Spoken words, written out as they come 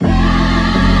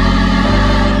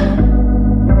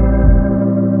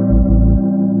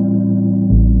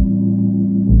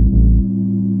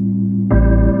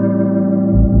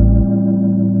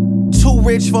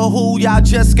rich for who? Y'all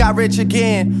just got rich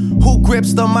again. Who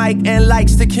grips the mic and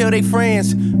likes to kill their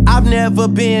friends? I've never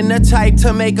been the type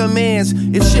to make amends.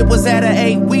 If shit was at an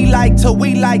 8, we like to.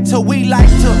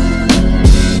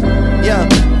 Yeah.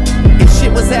 If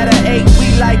shit was at an 8,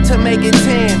 we like to make it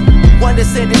 10. One to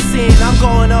send it sin, I'm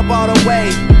going up all the way.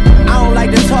 I don't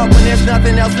like to talk when there's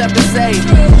nothing else left to say.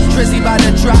 Drizzy by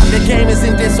the drop, the game is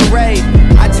in disarray.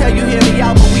 I tell you, hear me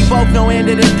out, but we both know end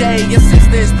of the day. Your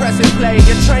sister is pressing play,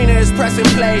 your trainer is pressing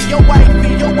play. Your wifey.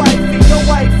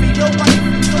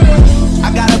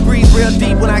 I gotta breathe real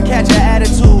deep when I catch an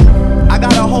attitude. I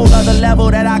got a whole other level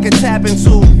that I can tap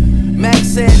into. Max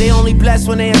said they only blessed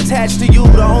when they attached to you.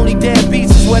 The only dead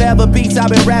beats is whatever beats I've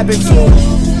been rapping to.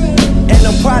 And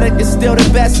the product is still the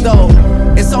best though.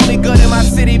 It's only good in my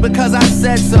city because I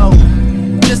said so.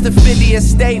 Just a 50th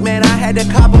state, man, I had the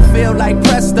Copperfield like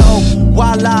presto.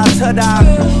 Voila, ta-da.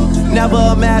 Never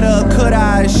a matter of could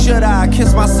I, should I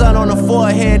kiss my son on the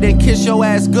forehead and kiss your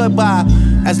ass goodbye.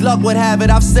 As luck would have it,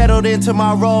 I've settled into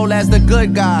my role as the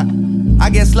good guy. I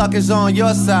guess luck is on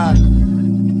your side.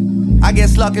 I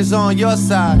guess luck is on your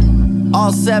side.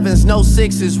 All 7s, no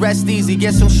 6s, rest easy,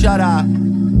 get some shut-eye.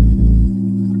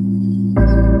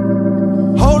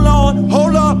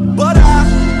 Hold up, but I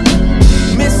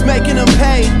miss making them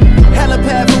pay.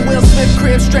 Helipad from Will Smith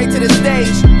crib straight to the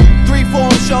stage. 3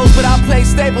 forum shows, but I'll play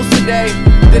Staples today.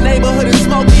 The neighborhood is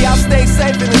smoky, I'll stay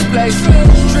safe in this place.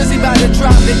 Drizzy about to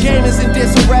drop, the game is in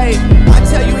disarray. I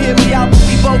tell you, hear me out, but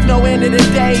we both know end of the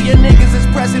day. Your niggas is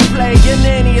pressing play, your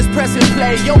nanny is pressing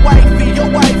play. Your wifey.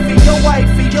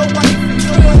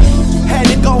 Had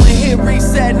to go and hit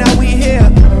reset, now we here.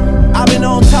 I've been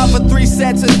on top for 3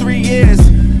 sets in 3 years.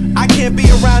 I can't be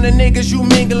around the niggas you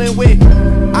mingling with.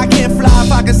 I can't fly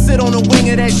if I can sit on the wing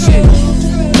of that shit.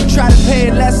 Try to pay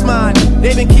it less mind.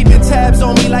 They been keeping tabs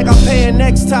on me like I'm paying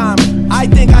next time. I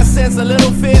think I sense a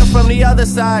little fear from the other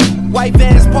side. White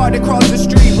vans parked across the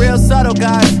street, real subtle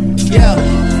guys. Yeah,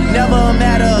 never a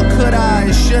matter of could I,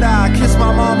 should I kiss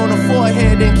my mom on the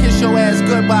forehead and kiss your ass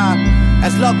goodbye.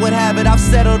 As luck would have it, I've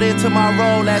settled into my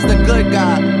role as the good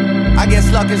guy. I guess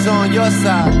luck is on your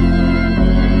side.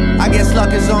 I guess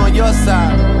luck is on your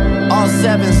side. All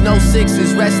 7s, no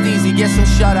 6s, rest easy, get some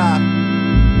shut-eye.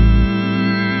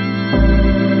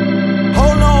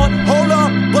 Hold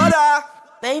up, but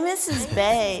Famous is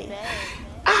bae.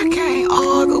 I can't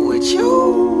argue with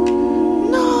you.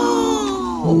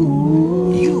 No.